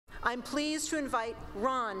I'm pleased to invite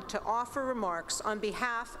Ron to offer remarks on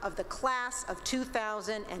behalf of the class of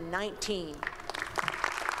 2019.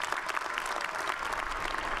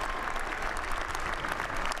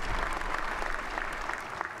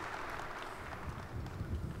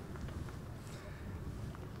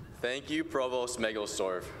 Thank you, Provost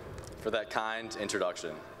Megelsdorf, for that kind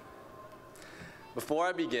introduction. Before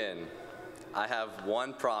I begin, I have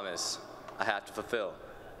one promise I have to fulfill.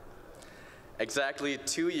 Exactly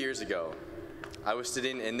 2 years ago, I was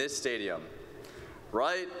sitting in this stadium,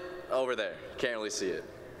 right over there, can't really see it.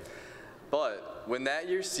 But when that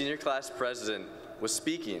year's senior class president was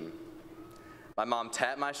speaking, my mom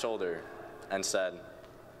tapped my shoulder and said,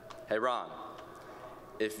 "Hey Ron,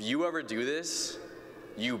 if you ever do this,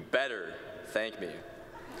 you better thank me."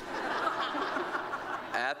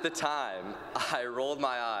 At the time, I rolled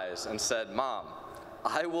my eyes and said, "Mom,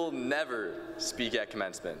 I will never speak at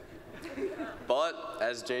commencement." But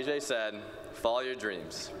as JJ said, follow your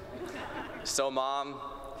dreams. So Mom,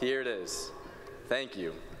 here it is. Thank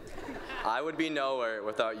you. I would be nowhere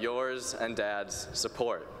without yours and Dad's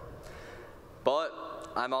support. But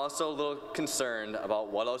I'm also a little concerned about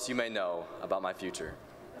what else you may know about my future.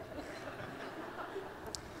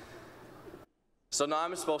 So now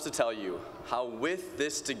I'm supposed to tell you how with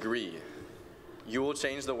this degree, you will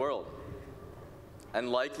change the world. And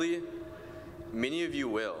likely, many of you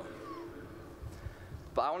will.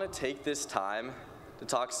 But I want to take this time to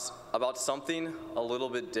talk about something a little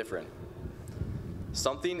bit different.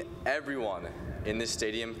 Something everyone in this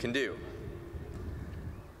stadium can do.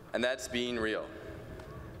 And that's being real.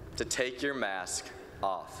 To take your mask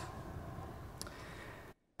off.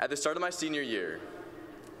 At the start of my senior year,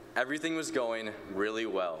 everything was going really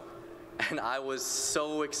well, and I was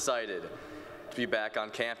so excited to be back on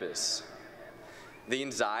campus. The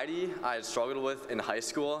anxiety I had struggled with in high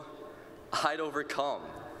school, I'd overcome.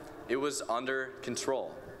 It was under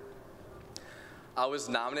control. I was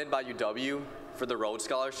nominated by UW for the Rhodes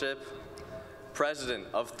Scholarship, president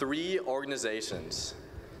of 3 organizations,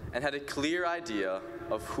 and had a clear idea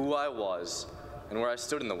of who I was and where I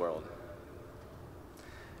stood in the world.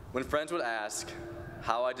 When friends would ask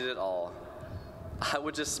how I did it all, I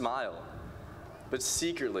would just smile. But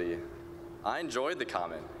secretly, I enjoyed the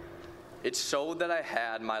comment. It showed that I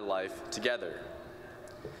had my life together.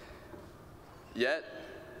 Yet,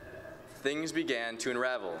 things began to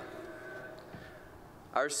unravel.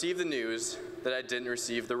 I received the news that I didn't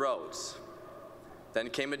receive the Rhodes. Then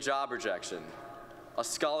came a job rejection, a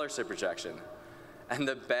scholarship rejection, and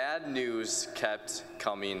the bad news kept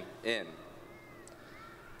coming in.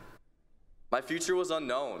 My future was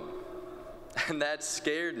unknown, and that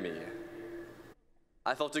scared me.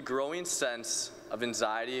 I felt a growing sense of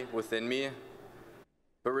anxiety within me,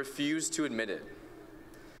 but refused to admit it.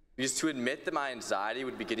 Because to admit that my anxiety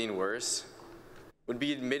would be getting worse would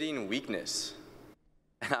be admitting weakness,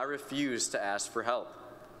 and I refused to ask for help.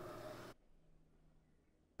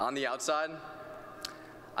 On the outside,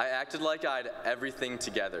 I acted like I had everything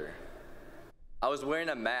together. I was wearing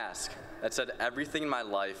a mask that said everything in my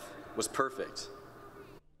life was perfect.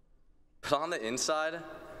 But on the inside,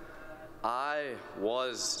 I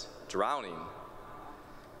was drowning.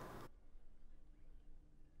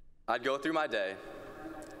 I'd go through my day,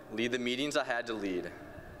 lead the meetings I had to lead,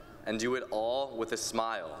 and do it all with a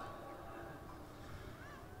smile.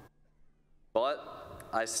 But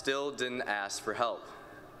I still didn't ask for help.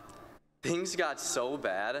 Things got so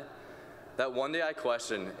bad that one day I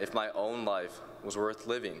questioned if my own life was worth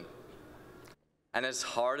living. And as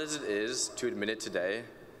hard as it is to admit it today,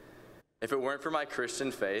 if it weren't for my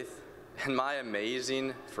Christian faith and my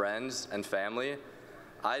amazing friends and family,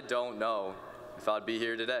 I don't know if I'd be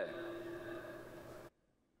here today.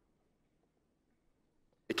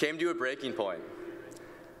 It came to a breaking point.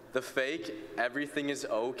 The fake everything is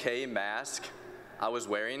okay mask I was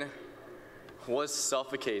wearing was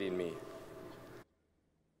suffocating me.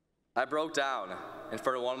 I broke down in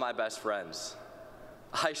front of one of my best friends.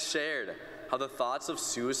 I shared how the thoughts of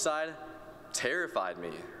suicide terrified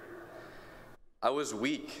me. I was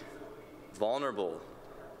weak, vulnerable,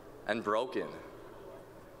 and broken.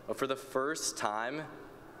 But for the first time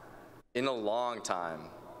in a long time,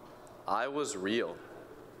 I was real.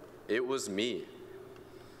 It was me.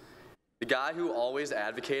 The guy who always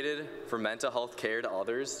advocated for mental health care to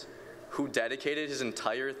others, who dedicated his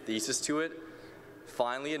entire thesis to it,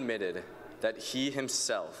 finally admitted that he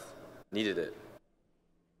himself needed it.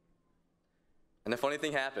 And the funny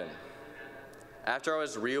thing happened. After I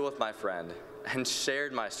was real with my friend and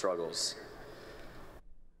shared my struggles,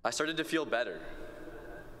 I started to feel better.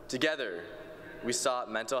 Together, we sought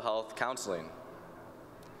mental health counseling.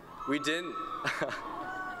 We didn't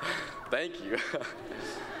Thank you.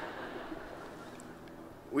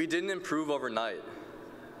 We didn't improve overnight,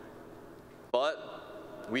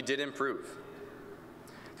 but we did improve.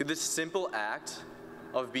 Through this simple act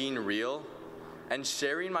of being real and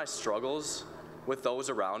sharing my struggles with those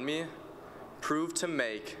around me proved to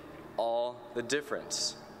make all the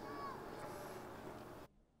difference.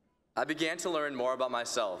 I began to learn more about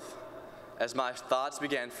myself as my thoughts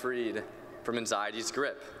began freed from anxiety's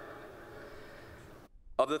grip.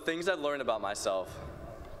 Of the things I learned about myself,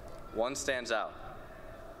 one stands out.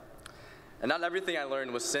 And not everything I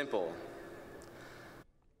learned was simple.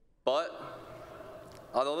 But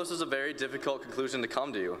although this was a very difficult conclusion to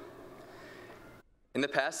come to, in the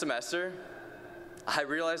past semester, I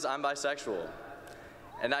realized I'm bisexual.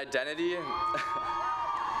 An identity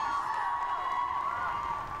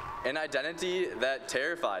that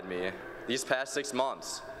terrified me these past 6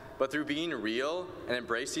 months. But through being real and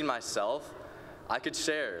embracing myself, I could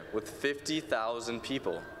share with 50,000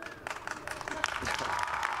 people.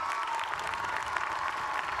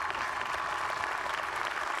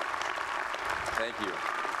 Thank you.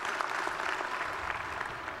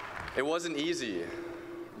 It wasn't easy,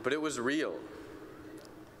 but it was real,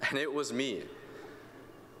 and it was me.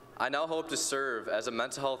 I now hope to serve as a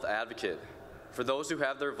mental health advocate for those who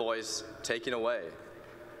have their voice taken away,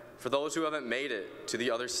 for those who haven't made it to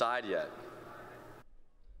the other side yet,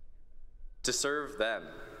 to serve them.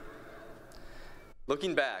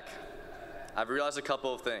 Looking back, I've realized a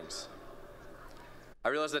couple of things. I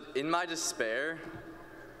realized that in my despair,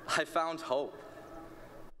 I found hope.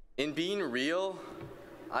 In being real,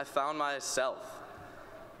 I found myself.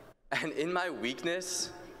 And in my weakness,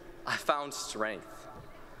 I found strength.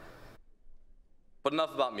 But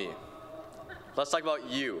enough about me. Let's talk about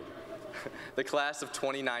you, the class of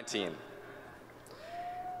 2019.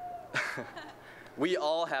 We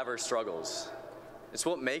all have our struggles. It's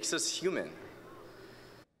what makes us human.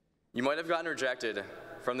 You might have gotten rejected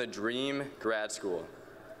from the dream grad school.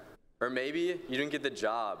 Or maybe you didn't get the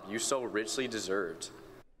job you so richly deserved.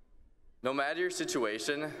 No matter your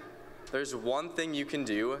situation, there's one thing you can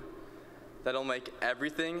do that'll make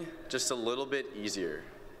everything just a little bit easier.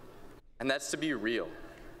 And that's to be real.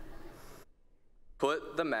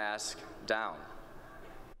 Put the mask down.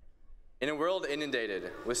 In a world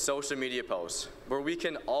inundated with social media posts where we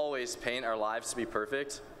can always paint our lives to be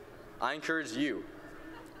perfect, I encourage you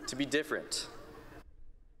to be different.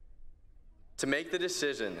 To make the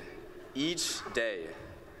decision each day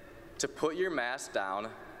to put your mask down,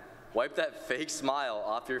 wipe that fake smile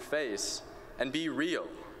off your face, and be real.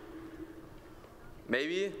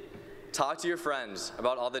 Maybe talk to your friends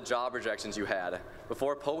about all the job rejections you had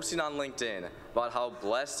before posting on LinkedIn about how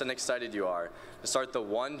blessed and excited you are to start the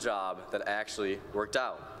one job that actually worked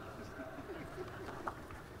out.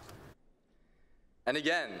 And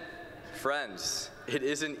again, friends, it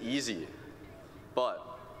isn't easy,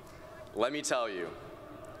 but let me tell you,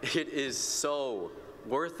 it is so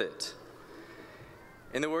worth it.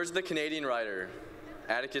 In the words of the Canadian writer,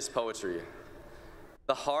 Atticus Poetry,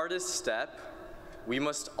 the hardest step we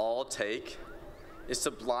must all take is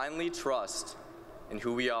to blindly trust in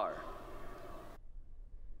who we are.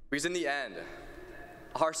 Because in the end,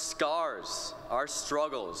 our scars, our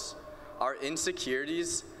struggles, our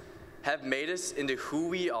insecurities have made us into who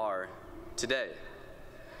we are today.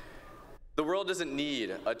 The world doesn't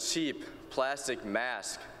need a cheap plastic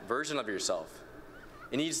mask version of yourself.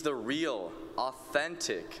 It needs the real,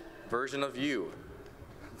 authentic version of you.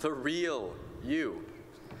 The real you.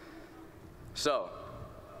 So,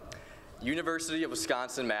 University of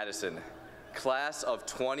Wisconsin-Madison, class of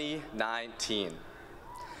 2019.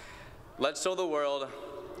 Let's show the world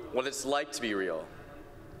what it's like to be real,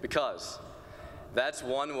 because that's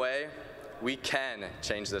one way we can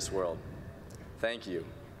change this world. Thank you.